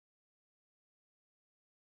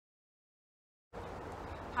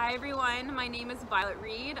Hi everyone, my name is Violet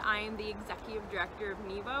Reed. I am the Executive Director of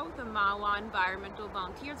NEVO, the Mahwah Environmental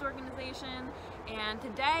Volunteers Organization, and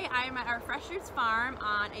today I am at our Fresh Roots farm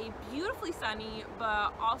on a beautifully sunny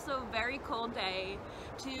but also very cold day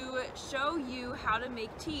to show you how to make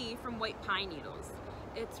tea from white pine needles.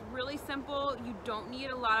 It's really simple, you don't need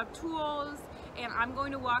a lot of tools, and I'm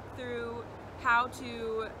going to walk through how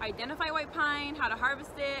to identify white pine, how to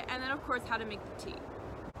harvest it, and then of course how to make the tea.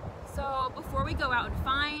 So before we go out and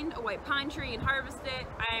find a white pine tree and harvest it,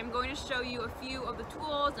 I am going to show you a few of the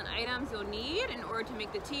tools and items you'll need in order to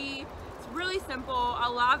make the tea. It's really simple. A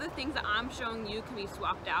lot of the things that I'm showing you can be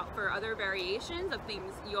swapped out for other variations of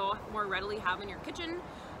things you'll more readily have in your kitchen.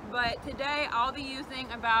 But today I'll be using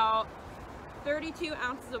about 32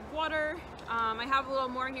 ounces of water. I have a little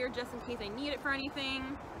more here just in case I need it for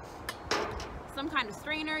anything. Some kind of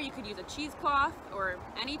strainer. You could use a cheesecloth or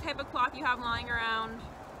any type of cloth you have lying around.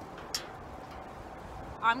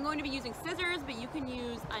 I'm going to be using scissors, but you can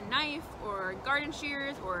use a knife or garden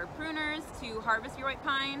shears or pruners to harvest your white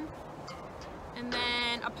pine, and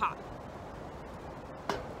then a pot.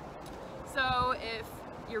 So if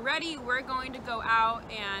you're ready, we're going to go out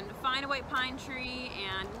and find a white pine tree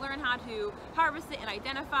and learn how to harvest it and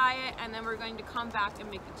identify it, and then we're going to come back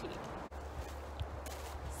and make the tea.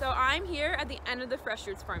 So I'm here at the end of the Fresh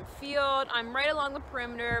Roots Farm field. I'm right along the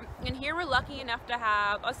perimeter, and here we're lucky enough to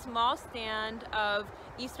have a small stand of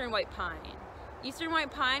Eastern white pine. Eastern white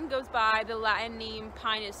pine goes by the Latin name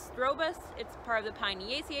Pinus strobus. It's part of the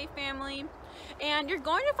Pinaceae family. And you're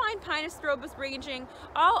going to find Pinus strobus ranging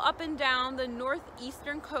all up and down the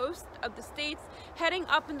northeastern coast of the States, heading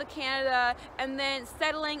up into Canada, and then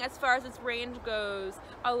settling as far as its range goes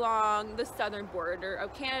along the southern border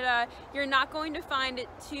of Canada. You're not going to find it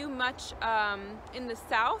too much in the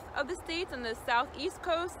south of the States, on the southeast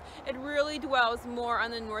coast. It really dwells more on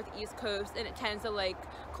the northeast coast, and it tends to like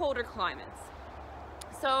colder climates.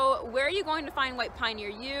 So where are you going to find white pine near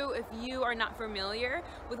you if you are not familiar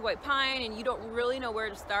with white pine and you don't really know where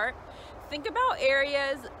to start? Think about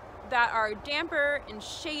areas that are damper and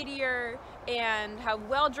shadier and have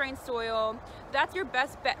well-drained soil. That's your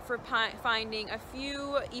best bet for finding a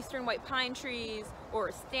few eastern white pine trees or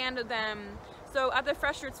a stand of them. So at the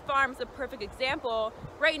Fresh Roots Farm is a perfect example.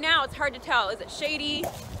 Right now it's hard to tell. Is it shady?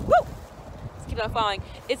 Woo! Let's keep on falling.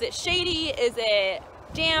 Is it shady? Is it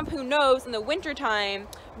damp? Who knows in the winter time?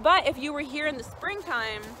 But if you were here in the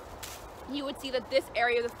springtime, you would see that this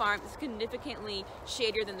area of the farm is significantly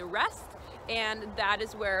shadier than the rest, and that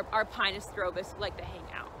is where our Pinus strobus like to hang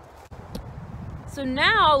out. So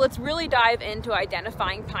now let's really dive into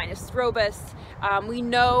identifying Pinus strobus. We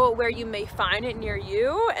know where you may find it near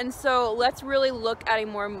you, and so let's really look at a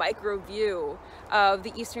more micro view of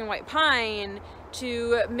the eastern white pine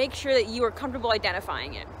to make sure that you are comfortable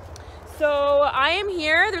identifying it. So I am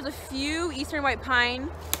here, there's a few eastern white pine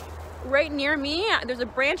right near me. There's a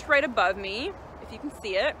branch right above me, if you can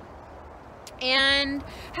see it. And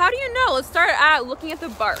how do you know? Let's start at looking at the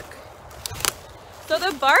bark. So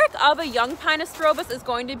the bark of a young Pinus strobus is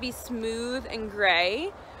going to be smooth and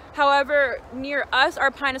gray. However, near us,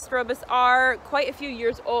 our Pinus strobus are quite a few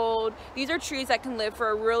years old. These are trees that can live for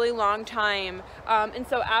a really long time. And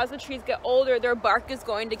so as the trees get older, their bark is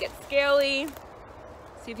going to get scaly.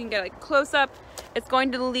 See if you can get like close up. It's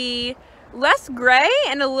going to be less gray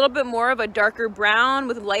and a little bit more of a darker brown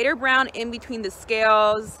with lighter brown in between the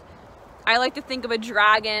scales. I like to think of a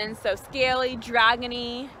dragon, so scaly,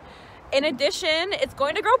 dragony. In addition, it's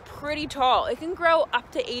going to grow pretty tall. It can grow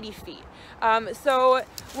up to 80 feet. So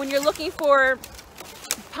when you're looking for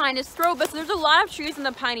Pinus strobus, there's a lot of trees in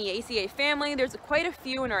the Pinaceae family. There's quite a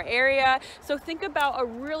few in our area. So think about a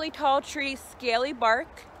really tall tree, scaly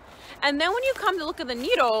bark. And then when you come to look at the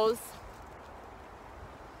needles,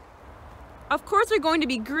 of course they're going to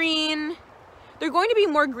be green. They're going to be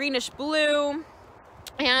more greenish blue.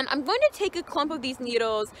 And I'm going to take a clump of these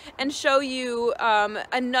needles and show you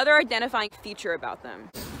another identifying feature about them.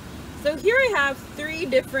 So here I have 3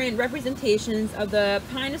 different representations of the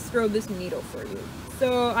Pinus strobus needle for you.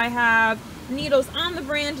 So I have needles on the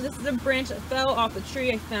branch. This is a branch that fell off the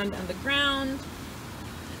tree I found on the ground.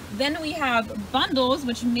 Then we have bundles,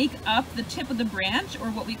 which make up the tip of the branch, or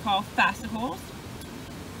what we call fascicles.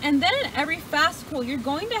 And then in every fascicle, you're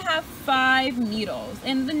going to have 5 needles.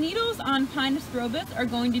 And the needles on Pinus strobus are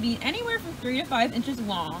going to be anywhere from 3 to 5 inches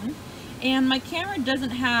long. And my camera doesn't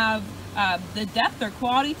have the depth or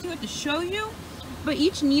quality to it to show you, but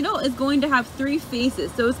each needle is going to have 3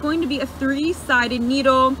 faces. So it's going to be a 3-sided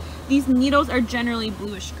needle. These needles are generally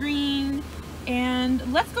bluish green.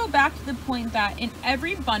 And let's go back to the point that in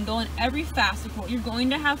every bundle, in every fascicle, you're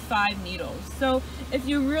going to have 5 needles. So if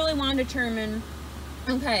you really want to determine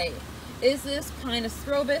Okay, is this Pinus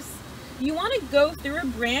strobus? You want to go through a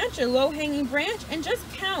branch, a low-hanging branch, and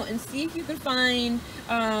just count and see if you can find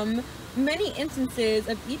many instances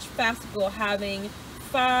of each fascicle having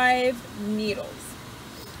 5 needles.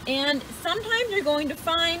 And sometimes you're going to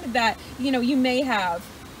find that, you may have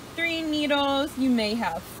 3 needles, you may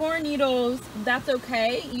have 4 needles. That's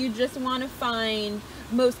okay. You just want to find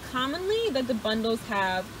most commonly that the bundles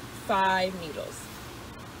have 5 needles.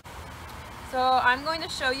 So I'm going to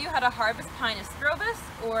show you how to harvest Pinus strobus,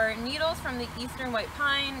 or needles from the eastern white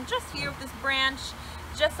pine, just here with this branch,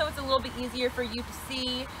 just so it's a little bit easier for you to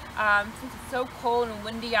see since it's so cold and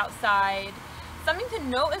windy outside. Something to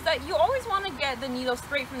note is that you always want to get the needle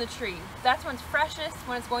straight from the tree. That's when it's freshest,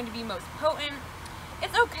 when it's going to be most potent.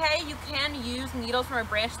 It's okay, you can use needles from a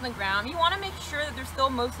branch in the ground. You want to make sure that they're still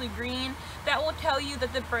mostly green. That will tell you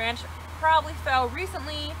that the branch probably fell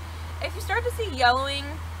recently. If you start to see yellowing,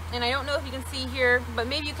 and I don't know if you can see here, but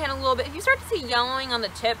maybe you can a little bit. If you start to see yellowing on the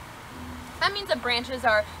tip, that means the branches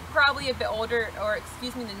are probably a bit older, or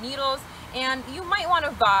the needles, and you might want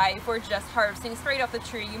to vie for just harvesting straight off the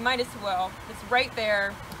tree. You might as well. It's right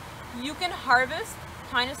there. You can harvest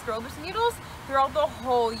Pinus strobus needles throughout the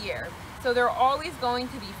whole year. So they're always going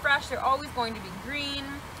to be fresh, they're always going to be green.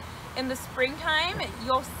 In the springtime,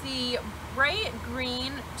 you'll see bright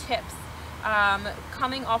green tips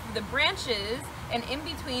coming off of the branches, and in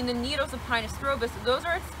between the needles of Pinus strobus, those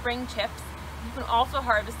are its spring tips. You can also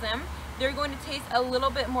harvest them. They're going to taste a little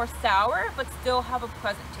bit more sour, but still have a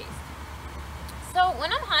pleasant taste. So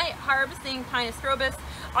when I'm harvesting Pinus strobus,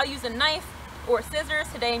 I'll use a knife or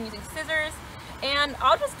scissors. Today I'm using scissors, and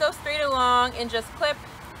I'll just go straight along and just clip.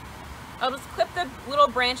 I'll just clip the little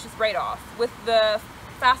branches right off with the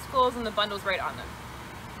fascicles and the bundles right on them.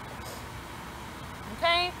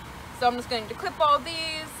 Okay, so I'm just going to clip all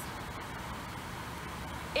these.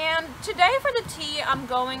 And today for the tea, I'm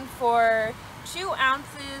going for 2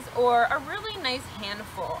 ounces or a really nice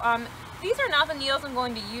handful. These are not the needles I'm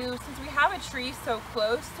going to use. Since we have a tree so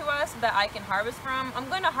close to us that I can harvest from, I'm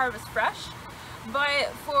going to harvest fresh. But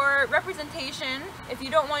for representation, if you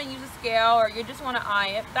don't want to use a scale or you just want to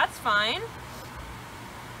eye it, that's fine.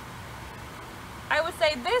 I would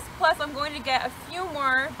say this, plus I'm going to get a few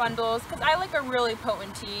more bundles because I like a really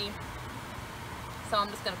potent tea. So I'm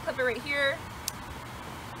just going to clip it right here.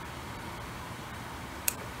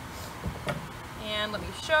 And let me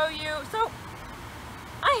show you. So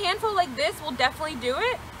a handful like this will definitely do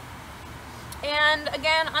it. And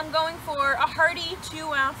again, I'm going for a hearty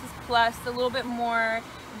 2 ounces plus, a little bit more.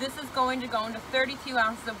 This is going to go into 32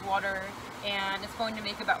 ounces of water, and it's going to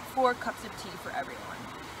make about 4 cups of tea for everyone.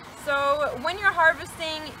 So when you're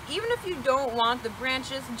harvesting, even if you don't want the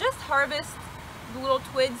branches, just harvest the little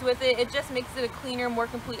twigs with it. It just makes it a cleaner, more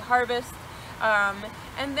complete harvest.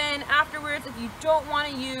 And then afterwards, if you don't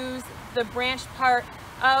want to use the branch part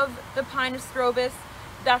of the Pinus strobus,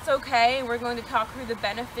 that's okay. We're going to talk through the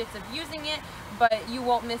benefits of using it, but you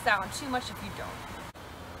won't miss out on too much if you don't.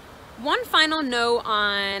 One final note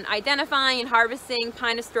on identifying and harvesting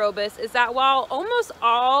Pinus strobus is that while almost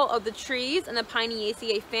all of the trees in the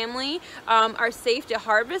Pinaceae family are safe to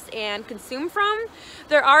harvest and consume from,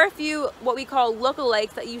 there are a few what we call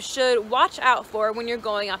lookalikes that you should watch out for when you're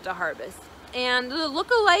going out to harvest. And the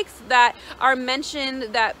lookalikes that are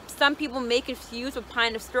mentioned that some people may confuse with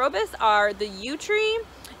Pinus strobus are the yew tree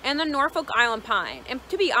and the Norfolk Island pine. And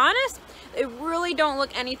to be honest, they really don't look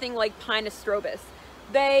anything like Pinus strobus.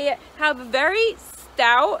 They have very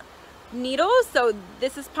stout needles, so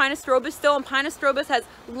this is Pinus strobus still, and Pinus strobus has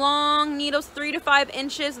long needles, 3 to 5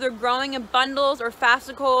 inches. They're growing in bundles or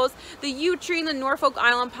fascicles. The yew tree and the Norfolk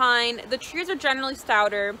Island pine, the trees are generally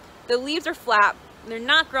stouter. The leaves are flat. They're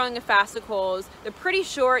not growing in fascicles. They're pretty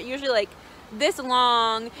short, usually like this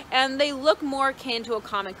long, and they look more akin to a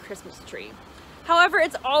common Christmas tree. However,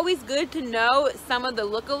 it's always good to know some of the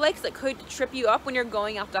lookalikes that could trip you up when you're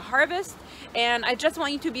going out to harvest, and I just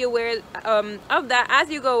want you to be aware of that as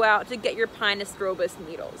you go out to get your Pinus strobus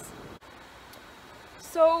needles.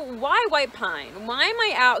 So why white pine? Why am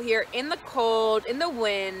I out here in the cold, in the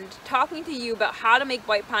wind, talking to you about how to make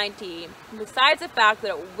white pine tea, besides the fact that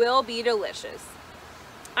it will be delicious?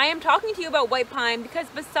 I am talking to you about white pine because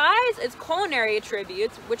besides its culinary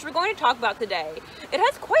attributes, which we're going to talk about today, it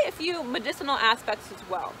has quite a few medicinal aspects as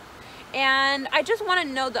well. And I just want to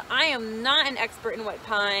note that I am not an expert in white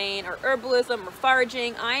pine or herbalism or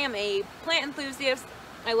foraging. I am a plant enthusiast.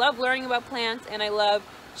 I love learning about plants, and I love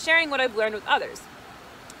sharing what I've learned with others.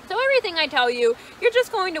 So everything I tell you, you're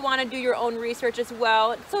just going to want to do your own research as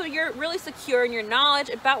well, so you're really secure in your knowledge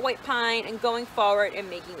about white pine and going forward and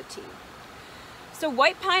making the tea. So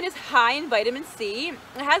white pine is high in vitamin C.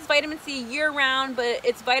 It has vitamin C year round, but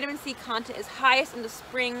its vitamin C content is highest in the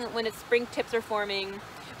spring when its spring tips are forming,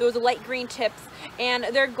 those light green tips, and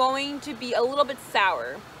they're going to be a little bit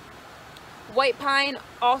sour. White pine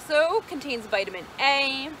also contains vitamin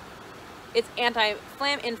A. It's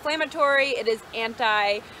anti-inflammatory, it is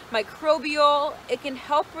antimicrobial. It can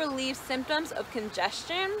help relieve symptoms of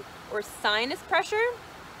congestion or sinus pressure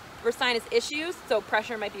or sinus issues, so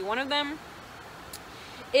pressure might be one of them.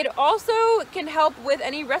 It also can help with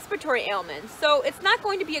any respiratory ailments. So it's not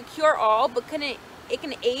going to be a cure-all, but it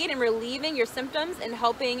can aid in relieving your symptoms and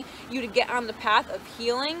helping you to get on the path of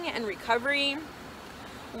healing and recovery.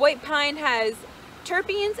 White pine has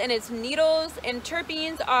terpenes in its needles, and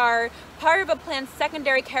terpenes are part of a plant's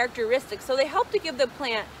secondary characteristics. So they help to give the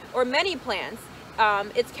plant, or many plants,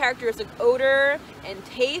 its characteristic odor and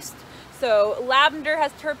taste. So lavender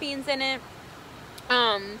has terpenes in it.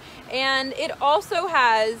 And it also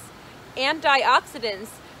has antioxidants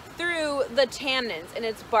through the tannins in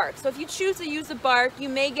its bark. So if you choose to use the bark, you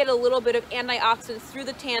may get a little bit of antioxidants through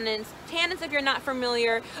the tannins. Tannins, if you're not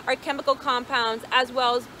familiar, are chemical compounds, as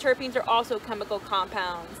well as terpenes are also chemical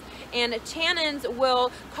compounds. And tannins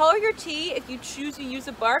will color your tea, if you choose to use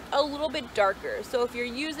the bark, a little bit darker. So if you're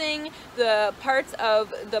using the parts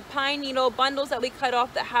of the pine needle bundles that we cut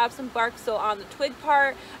off that have some bark still on the twig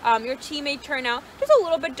part, your tea may turn out just a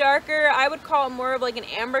little bit darker. I would call it more of like an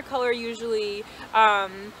amber color usually.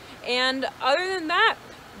 And other than that,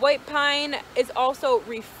 white pine is also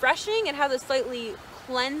refreshing. It has a slightly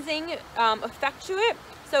cleansing effect to it.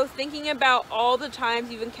 So thinking about all the times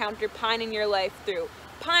you've encountered pine in your life through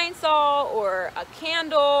pine saw or a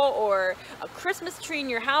candle or a Christmas tree in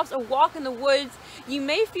your house, a walk in the woods, you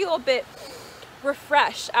may feel a bit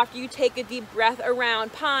refreshed after you take a deep breath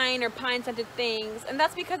around pine or pine scented things, and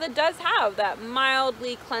that's because it does have that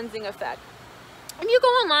mildly cleansing effect. If you go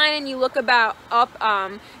online and you look up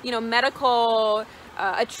medical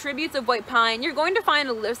attributes of white pine, you're going to find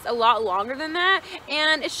a list a lot longer than that,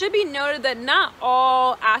 and it should be noted that not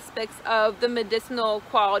all aspects of the medicinal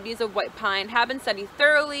qualities of white pine have been studied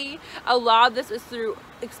thoroughly. A lot of this is through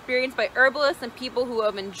experience by herbalists and people who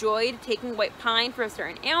have enjoyed taking white pine for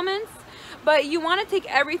certain ailments, but you want to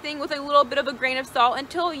take everything with a little bit of a grain of salt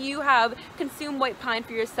until you have consumed white pine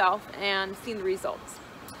for yourself and seen the results.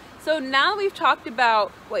 So now we've talked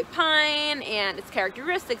about white pine and its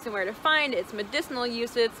characteristics and where to find its medicinal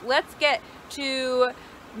uses, let's get to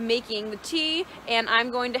making the tea, and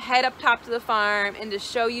I'm going to head up top to the farm and to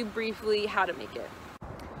show you briefly how to make it.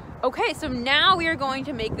 Okay, so now we are going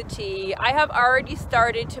to make the tea. I have already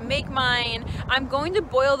started to make mine. I'm going to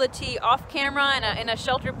boil the tea off camera in a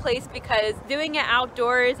sheltered place because doing it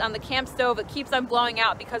outdoors on the camp stove, it keeps on blowing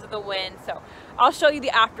out because of the wind. So I'll show you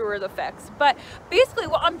the afterward effects. But basically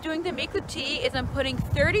what I'm doing to make the tea is I'm putting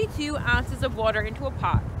 32 ounces of water into a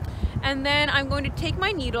pot. And then I'm going to take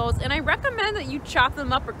my needles, and I recommend that you chop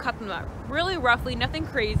them up or cut them up really roughly, nothing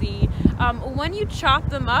crazy. When you chop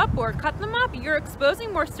them up or cut them up, you're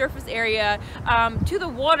exposing more surface area to the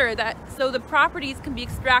water, so the properties can be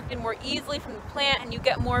extracted more easily from the plant, and you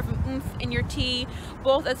get more of an oomph in your tea,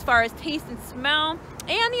 both as far as taste and smell,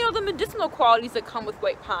 and the medicinal qualities that come with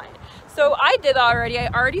white pine. So I did already. I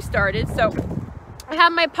already started. So I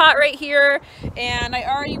have my pot right here, and I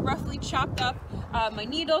already roughly chopped up my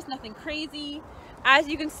needles, nothing crazy. As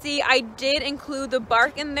you can see, I did include the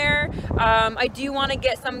bark in there. I do want to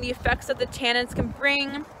get some of the effects that the tannins can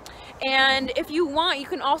bring. And if you want, you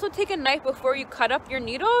can also take a knife before you cut up your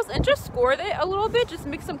needles and just score it a little bit, just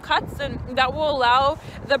make some cuts, and that will allow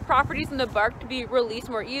the properties in the bark to be released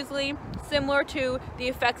more easily, similar to the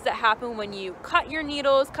effects that happen when you cut your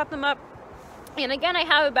needles, cut them up. And again, I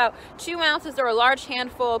have about 2 ounces or a large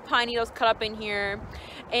handful of pine needles cut up in here.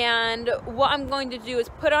 And what I'm going to do is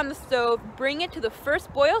put on the stove, bring it to the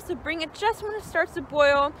first boil, so bring it just when it starts to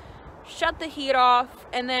boil, shut the heat off,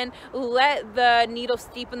 and then let the needle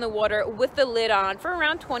steep in the water with the lid on for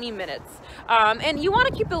around 20 minutes. And you want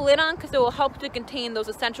to keep the lid on because it will help to contain those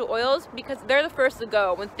essential oils, because they're the first to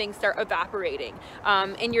go when things start evaporating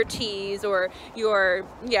in your teas or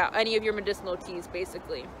any of your medicinal teas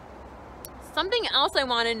basically. Something else I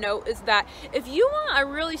want to note is that if you want a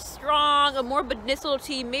really strong, a more medicinal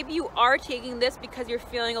tea, maybe you are taking this because you're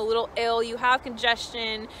feeling a little ill, you have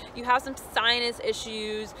congestion, you have some sinus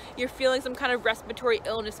issues, you're feeling some kind of respiratory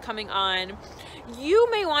illness coming on,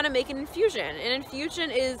 you may want to make an infusion. An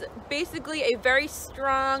infusion is basically a very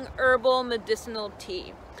strong herbal medicinal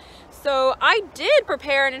tea. So I did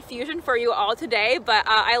prepare an infusion for you all today, but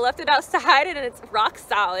I left it outside and it's rock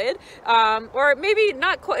solid, or maybe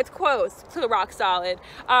not quite, it's close to rock solid.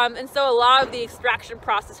 And so a lot of the extraction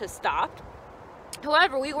process has stopped.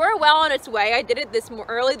 However, we were well on its way. I did it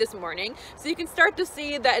early this morning, so you can start to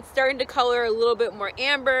see that it's starting to color a little bit more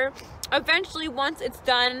amber. Eventually, once it's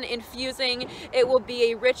done infusing, it will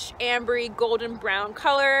be a rich ambery golden brown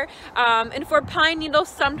color. And for pine needles,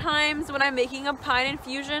 sometimes when I'm making a pine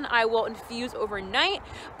infusion, I will infuse overnight.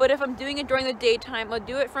 But if I'm doing it during the daytime, I'll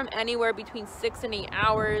do it from anywhere between 6 and 8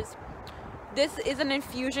 hours. This is an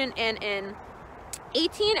infusion in an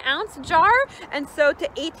 18-ounce jar, and so to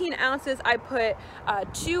 18 ounces I put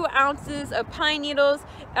 2 ounces of pine needles.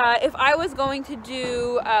 If I was going to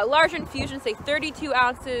do a larger infusion, say 32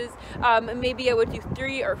 ounces, maybe I would do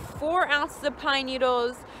 3 or 4 ounces of pine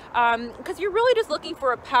needles, because you're really just looking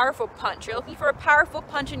for a powerful punch. You're looking for a powerful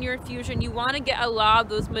punch in your infusion. You want to get a lot of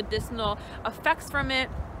those medicinal effects from it.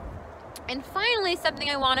 And finally, something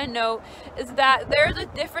I want to note is that there's a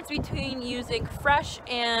difference between using fresh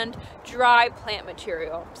and dry plant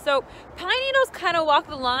material. So pine needles kind of walk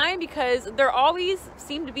the line because they're always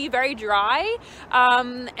seem to be very dry,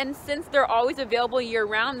 and since they're always available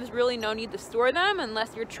year-round, there's really no need to store them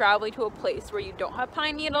unless you're traveling to a place where you don't have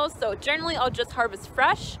pine needles. So generally I'll just harvest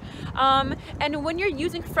fresh, and when you're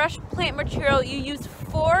using fresh plant material, you use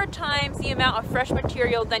 4 times the amount of fresh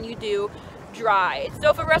material than you do dry. So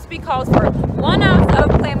if a recipe calls for 1 ounce of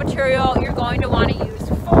plant material, you're going to want to use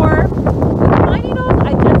 4. With pine needles,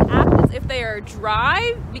 I just act as if they are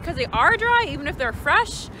dry because they are dry, even if they're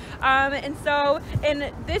fresh. And so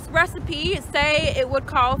in this recipe, say it would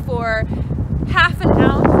call for half an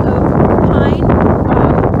ounce of pine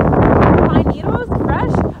needles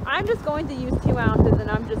fresh. I'm just going to use 2 ounces,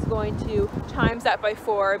 and I'm just going to times that by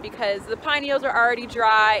 4 because the pine needles are already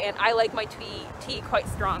dry and I like my tea quite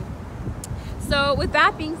strong. So with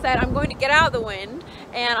that being said, I'm going to get out of the wind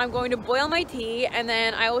and I'm going to boil my tea, and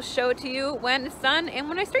then I will show it to you when it's done and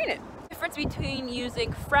when I strain it. Difference between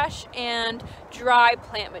using fresh and dry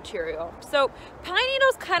plant material. So pine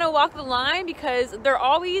needles kind of walk the line because they're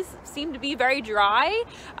always seem to be very dry,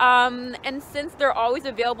 and since they're always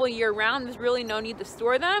available year-round, there's really no need to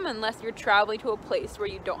store them unless you're traveling to a place where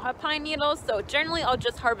you don't have pine needles. So generally I'll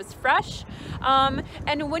just harvest fresh,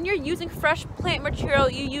 and when you're using fresh plant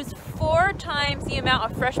material, you use 4 times the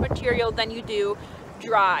amount of fresh material than you do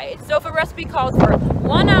dry. So if a recipe calls for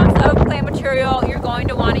 1 ounce of plant material, you're going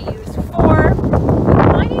to want to use 4. With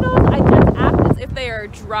pine needles, I just act as if they are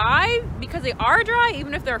dry because they are dry,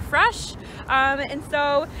 even if they're fresh. And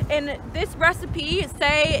so in this recipe,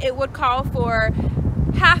 say it would call for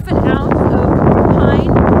half an ounce of pine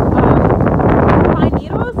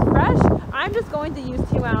needles fresh. I'm just going to use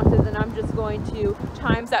 2 ounces, and I'm just going to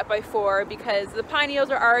times that by 4 because the pine needles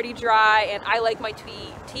are already dry and I like my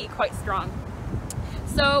tea quite strong.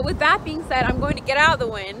 So with that being said, I'm going to get out of the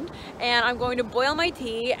wind and I'm going to boil my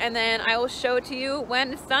tea, and then I will show it to you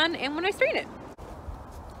when it's done and when I strain it.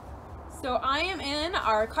 So I am in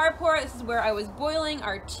our carport. This is where I was boiling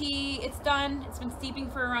our tea. It's done. It's been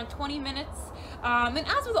steeping for around 20 minutes. And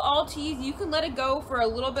as with all teas, you can let it go for a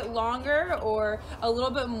little bit longer or a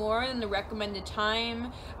little bit more than the recommended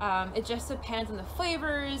time. It just depends on the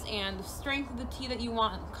flavors and the strength of the tea that you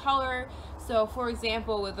want and the color. So for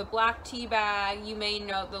example, with a black tea bag, you may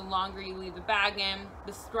note the longer you leave the bag in,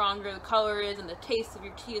 the stronger the color is and the taste of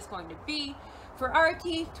your tea is going to be. For our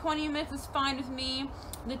tea, 20 minutes is fine with me.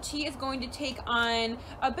 The tea is going to take on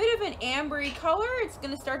a bit of an ambery color. It's going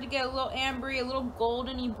to start to get a little ambery, a little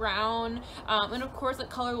goldeny brown, and of course the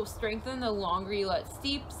color will strengthen the longer you let it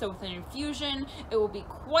steep. So with an infusion, it will be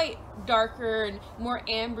quite darker and more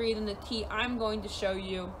ambery than the tea I'm going to show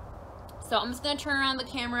you. So I'm just going to turn around the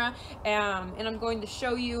camera and I'm going to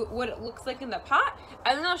show you what it looks like in the pot,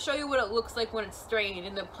 and then I'll show you what it looks like when it's strained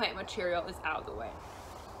and the plant material is out of the way.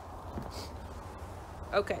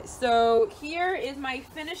 Okay, so here is my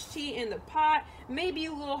finished tea in the pot. Maybe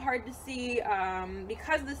a little hard to see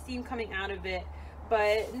because of the steam coming out of it,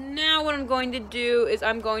 but now what I'm going to do is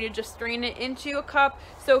I'm going to just strain it into a cup.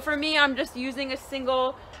 So for me, I'm just using a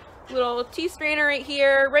single little tea strainer right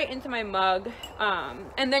here, right into my mug,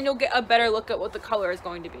 and then you'll get a better look at what the color is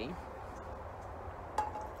going to be.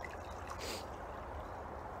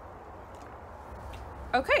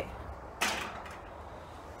 Okay.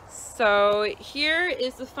 So here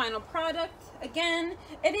is the final product. Again,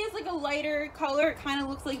 it is like a lighter color. It kind of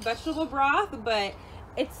looks like vegetable broth, but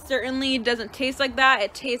it certainly doesn't taste like that.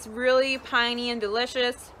 It tastes really piney and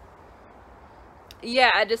delicious.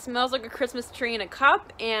 Yeah, it just smells like a Christmas tree in a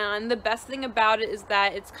cup, and the best thing about it is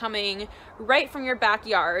that it's coming right from your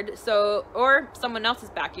backyard, so, or someone else's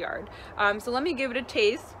backyard. So let me give it a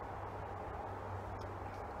taste.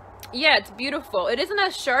 Yeah, it's beautiful. It isn't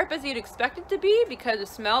as sharp as you'd expect it to be because the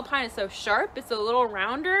smell pine is so sharp. It's a little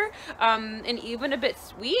rounder and even a bit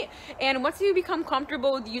sweet. And once you become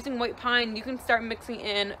comfortable with using white pine, you can start mixing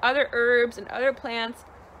in other herbs and other plants.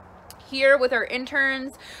 Here with our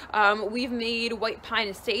interns, we've made white pine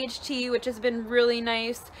and sage tea, which has been really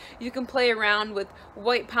nice. You can play around with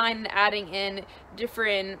white pine and adding in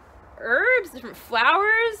different herbs, different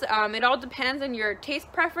flowers. It all depends on your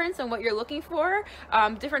taste preference and what you're looking for.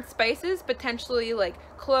 Different spices, potentially like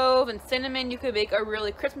clove and cinnamon. You could make a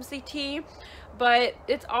really Christmassy tea, but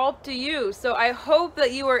it's all up to you. So I hope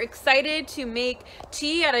that you are excited to make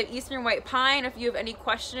tea out of Eastern white pine. If you have any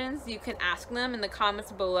questions, you can ask them in the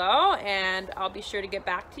comments below and I'll be sure to get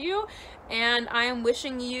back to you. And I am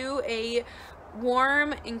wishing you a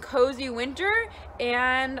warm and cozy winter,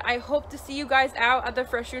 and I hope to see you guys out at the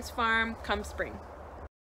Fresh Roots Farm come spring.